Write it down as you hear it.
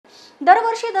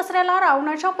दरवर्षी दसऱ्याला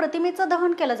रावणाच्या प्रतिमेचं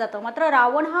दहन केलं जातं। मात्र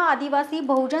रावण हा आदिवासी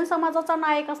बहुजन समाजाचा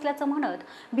नायक असल्याचं म्हणत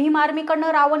भीम आर्मीकडून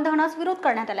रावण दहनास विरोध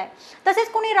करण्यात आलाय। तसेच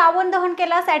कोणी रावण दहन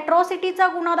केल्यास ॲट्रॉसिटीचा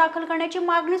गुन्हा दाखल करण्याची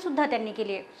मागणी सुद्धा त्यांनी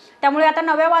केली आहे। त्यामुळे आता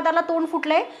नव्या वादाला तोंड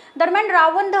फुटलंय। दरम्यान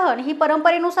रावण दहन ही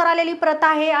परंपरेनुसार आलेली प्रथा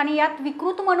आहे आणि यात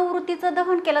विकृत मनोवृत्तीचं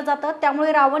दहन केलं जातं।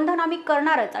 त्यामुळे रावण दहन आम्ही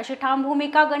करणारच अशी ठाम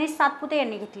भूमिका गणेश सातपुते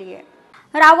यांनी घेतली आहे।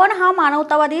 रावण हा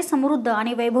मानवतावादी, समृद्ध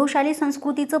आणि वैभवशाली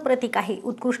संस्कृतीचं प्रतीक आहे।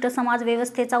 उत्कृष्ट समाज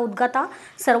व्यवस्थेचा उद्गाता,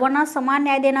 सर्वांना समान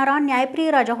न्याय देणारा न्यायप्रिय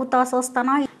राजा होता। असं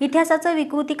असताना इतिहासाचं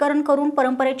विकृतीकरण करून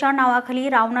परंपरेच्या नावाखाली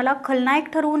रावणाला खलनायक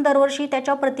ठरवून दरवर्षी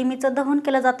त्याच्या प्रतिमेचं दहन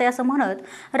केलं जाते असं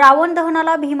म्हणत रावण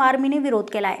दहनाला भीम आर्मीने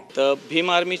विरोध केलाय। तर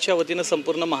भीम आर्मीच्या वतीनं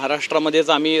संपूर्ण महाराष्ट्रामध्येच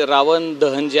आम्ही रावण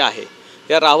दहन जे आहे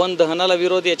या रावण दहनाला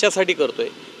विरोध याच्यासाठी करतोय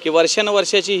की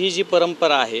वर्षानुवर्षाची ही जी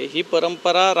परंपरा आहे, ही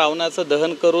परंपरा रावणाचं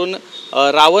दहन करून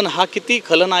रावण हा किती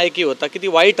खलनायकी होता, किती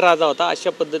वाईट राजा होता, अशा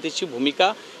पद्धतीची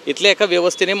भूमिका इथल्या एका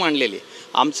व्यवस्थेने मांडलेली आहे।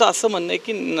 आमचं असं म्हणणं आहे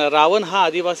की रावण हा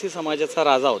आदिवासी समाजाचा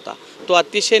राजा होता। तो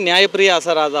अतिशय न्यायप्रिय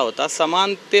असा राजा होता,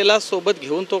 समानतेला सोबत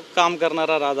घेऊन तो काम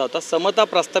करणारा राजा होता, समता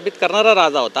प्रस्थापित करणारा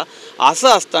राजा होता। असं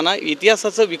असताना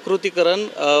इतिहासाचं विकृतीकरण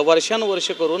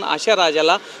वर्षानुवर्ष करून अशा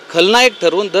राजाला खलनायक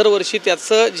ठरवून दरवर्षी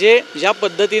त्याचं ज्या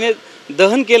पद्धतीने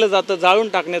दहन केलं जातं, जाळून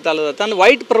टाकण्यात आलं जातं आणि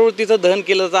वाईट प्रवृत्तीचं दहन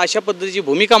केलं जातं, अशा पद्धतीची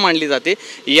भूमिका मांडली जाते।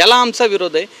 याला आमचा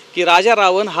विरोध आहे की राजा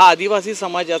रावण हा आदिवासी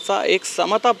समाजाचा एक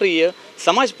समताप्रिय,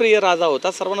 समाजप्रिय राजा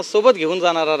होता, सर्वांना सोबत घेऊन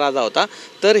जाणारा राजा होता।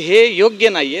 तर हे योग्य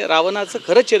नाही आहे। रावणाचं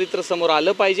खरं चरित्र समोर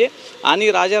आलं पाहिजे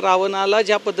आणि राजा रावणाला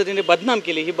ज्या पद्धतीने बदनाम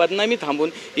केली, ही बदनामी थांबून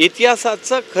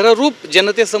इतिहासाचं खरं रूप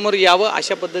जनतेसमोर यावं,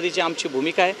 अशा पद्धतीची आमची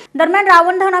भूमिका आहे। दरम्यान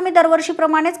रावण दहन आम्ही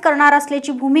दरवर्षीप्रमाणेच करणार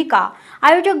असल्याची भूमिका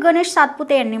आयोजक गणेश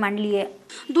सातपुते यांनी मांडली आहे।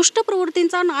 दुष्ट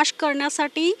प्रवृत्तींचा नाश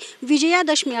करण्यासाठी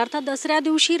विजयादशमी अर्थात दसऱ्या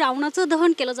दिवशी रावणाचं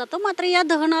दहन केलं जातं। मात्र या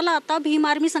दहनाला आता भीम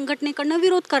आर्मी संघटनेकडून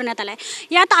विरोध करण्यात आलाय।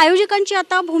 यात आयोजकांची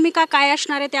आता भूमिका काय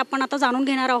असणार आहे ते आपण आता जाणून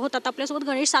घेणार आहोत। आता आपल्यासोबत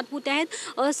गणेश सातपुते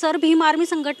आहेत। सर, भीम आर्मी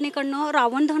संघटनेकडून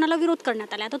रावण दहनाला विरोध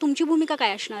करण्यात आलाय, आता तुमची भूमिका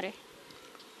काय असणार आहे?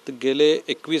 तर गेले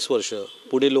 21 वर्ष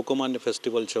पुणे लोकमान्य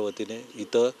फेस्टिवलच्या वतीने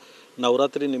इथं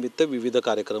नवरात्रीनिमित्त विविध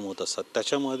कार्यक्रम होत असतात।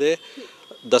 त्याच्यामध्ये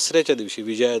दसऱ्याच्या दिवशी,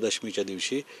 विजयादशमीच्या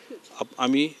दिवशी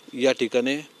आम्ही या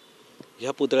ठिकाणी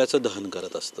ह्या पुतळ्याचं दहन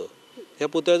करत असतो। या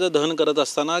पुतळ्याचं दहन करत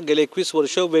असताना गेले 21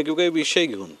 वर्ष वेगवेगळे विषय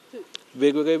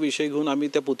घेऊन आम्ही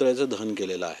त्या पुतळ्याचं दहन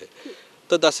केलेलं आहे।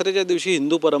 तर दसऱ्याच्या दिवशी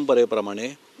हिंदू परंपरेप्रमाणे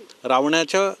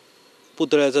रावणाच्या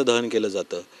पुतळ्याचं दहन केलं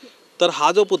जातं। तर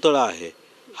हा जो पुतळा आहे,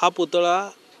 हा पुतळा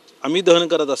आम्ही दहन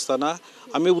करत असताना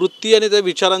आम्ही वृत्ती आणि त्या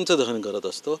विचारांचं दहन करत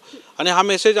असतो आणि हा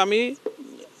मेसेज आम्ही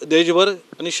देशभर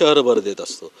आणि शहरभर देत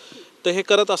असतो। तर हे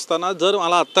करत असताना जर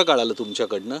मला आत्ता कळालं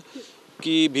तुमच्याकडनं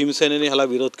की भीमसेनेने ह्याला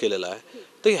विरोध केलेला आहे,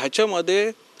 तर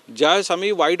ह्याच्यामध्ये ज्यावेळेस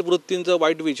आम्ही वाईट वृत्तींचं,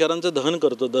 वाईट विचारांचं दहन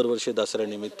करतो दरवर्षी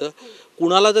दसऱ्यानिमित्त,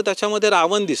 कुणाला जर त्याच्यामध्ये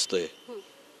रावण दिसतोय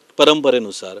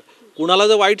परंपरेनुसार, कुणाला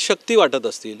जर वाईट शक्ती वाटत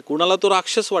असतील, कुणाला तो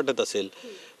राक्षस वाटत असेल,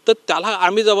 तर त्याला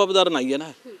आम्ही जबाबदार नाही आहे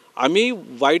ना। आम्ही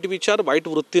वाईट विचार, वाईट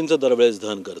वृत्तींचं दरवेळेस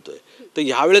दहन करतोय। तर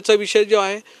ह्यावेळेचा विषय जो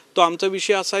आहे तो आमचा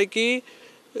विषय असा आहे की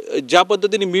ज्या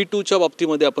पद्धतीने मी टूच्या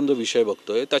बाबतीमध्ये आपण जो विषय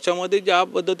बघतोय, त्याच्यामध्ये ज्या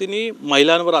पद्धतीने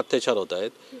महिलांवर अत्याचार होत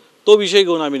आहेत, तो विषय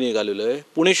घेऊन आम्ही निघालेलो आहे।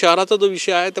 पुणे शहराचा जो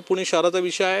विषय आहे, तर पुणे शहराचा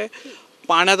विषय आहे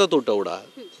पाण्याचा तुटवडा।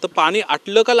 तर पाणी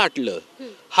आटलं का लाटलं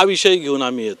हा विषय घेऊन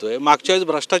आम्ही येतोय। मागच्या वेळेस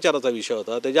भ्रष्टाचाराचा विषय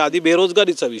होता, त्याच्या आधी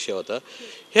बेरोजगारीचा विषय होता।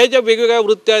 हे ज्या वेगवेगळ्या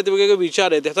वृत्ती आहेत, वेगवेगळे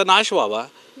विचार आहेत, त्याचा नाश व्हावा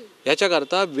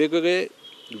याच्याकरता वेगवेगळे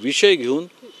विषय घेऊन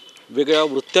वेगवेगळ्या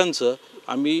वृत्त्यांचं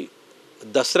आम्ही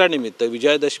दसऱ्यानिमित्त,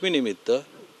 विजयादशमीनिमित्त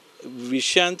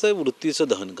विषयांचं, वृत्तीचं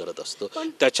दहन करत असतो।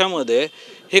 त्याच्यामध्ये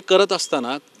हे करत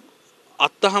असताना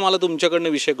आत्ता हा मला तुमच्याकडनं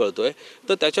विषय कळतोय,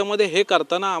 तर त्याच्यामध्ये हे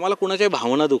करताना आम्हाला कुणाच्या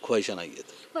भावना दुखवायच्या नाही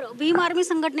आहेत। बरं, भीम आर्मी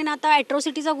संघटनेने आता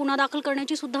ॲट्रॉसिटीचा गुन्हा दाखल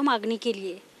करण्याची सुद्धा मागणी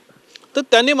केली आहे। तर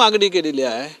त्यांनी मागणी केलेली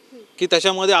आहे की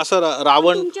त्याच्यामध्ये असं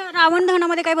रावण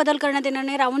दहनामध्ये काही बदल करण्यात येणार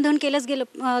नाही, रावण दहन केलंच गेलं,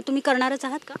 तुम्ही करणारच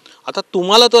आहात का? आता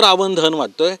तुम्हाला तो रावण दहन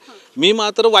वाटतोय, मी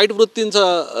मात्र वाईट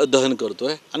वृत्तींचं दहन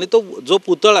करतोय आणि तो जो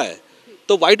पुतळा आहे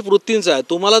तो वाईट वृत्तींचा आहे।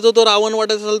 तुम्हाला जो तो रावण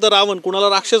वाटत असेल तर रावण, कुणाला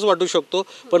राक्षस वाटू शकतो,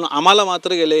 पण आम्हाला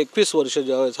मात्र गेले 21 वर्ष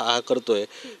ज्यावेळेस हा करतोय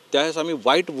त्यावेळेस आम्ही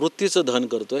वाईट वृत्तीचं दहन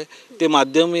करतोय। ते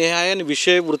माध्यम हे आहे आणि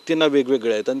विषय वृत्तींना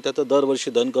वेगवेगळे आहेत आणि त्याचं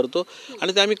दरवर्षी दहन करतो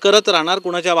आणि ते आम्ही करत राहणार।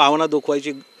 कुणाच्या भावना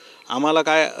दुखवायची आम्हाला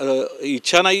काय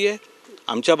इच्छा नाही आहे।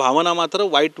 आमच्या भावना मात्र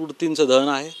वाईट वृत्तींचं दहन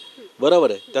आहे,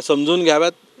 बरोबर आहे, त्या समजून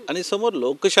घ्याव्यात आणि समोर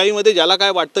लोकशाहीमध्ये ज्याला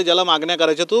काय वाटतं, ज्याला मागण्या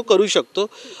करायच्या तो करू शकतो।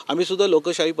 आम्ही सुद्धा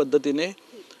लोकशाही पद्धतीने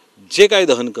जे काही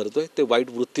दहन करतोय ते वाईट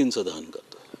वृत्तींचं दहन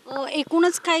करतो।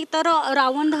 एकूणच काय तर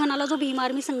रावण दहनाला जो भीम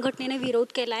आर्मी संघटनेने विरोध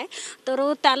केला आहे, तर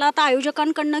त्याला आता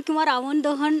आयोजकांकडनं किंवा रावण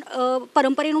दहन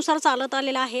परंपरेनुसार चालत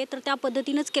आलेलं आहे, तर त्या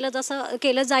पद्धतीनंच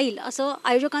केलं जाईल असं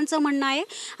आयोजकांचं म्हणणं आहे.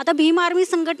 आता भीम आर्मी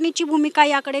संघटनेची भूमिका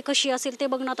याकडे कशी असेल ते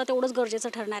बघणं आता तेवढंच गरजेचं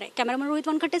ठरणार आहे. कॅमेरामन रोहित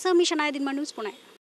वानखटेसह मी शनाया, दिनमान न्यूज, पुणे.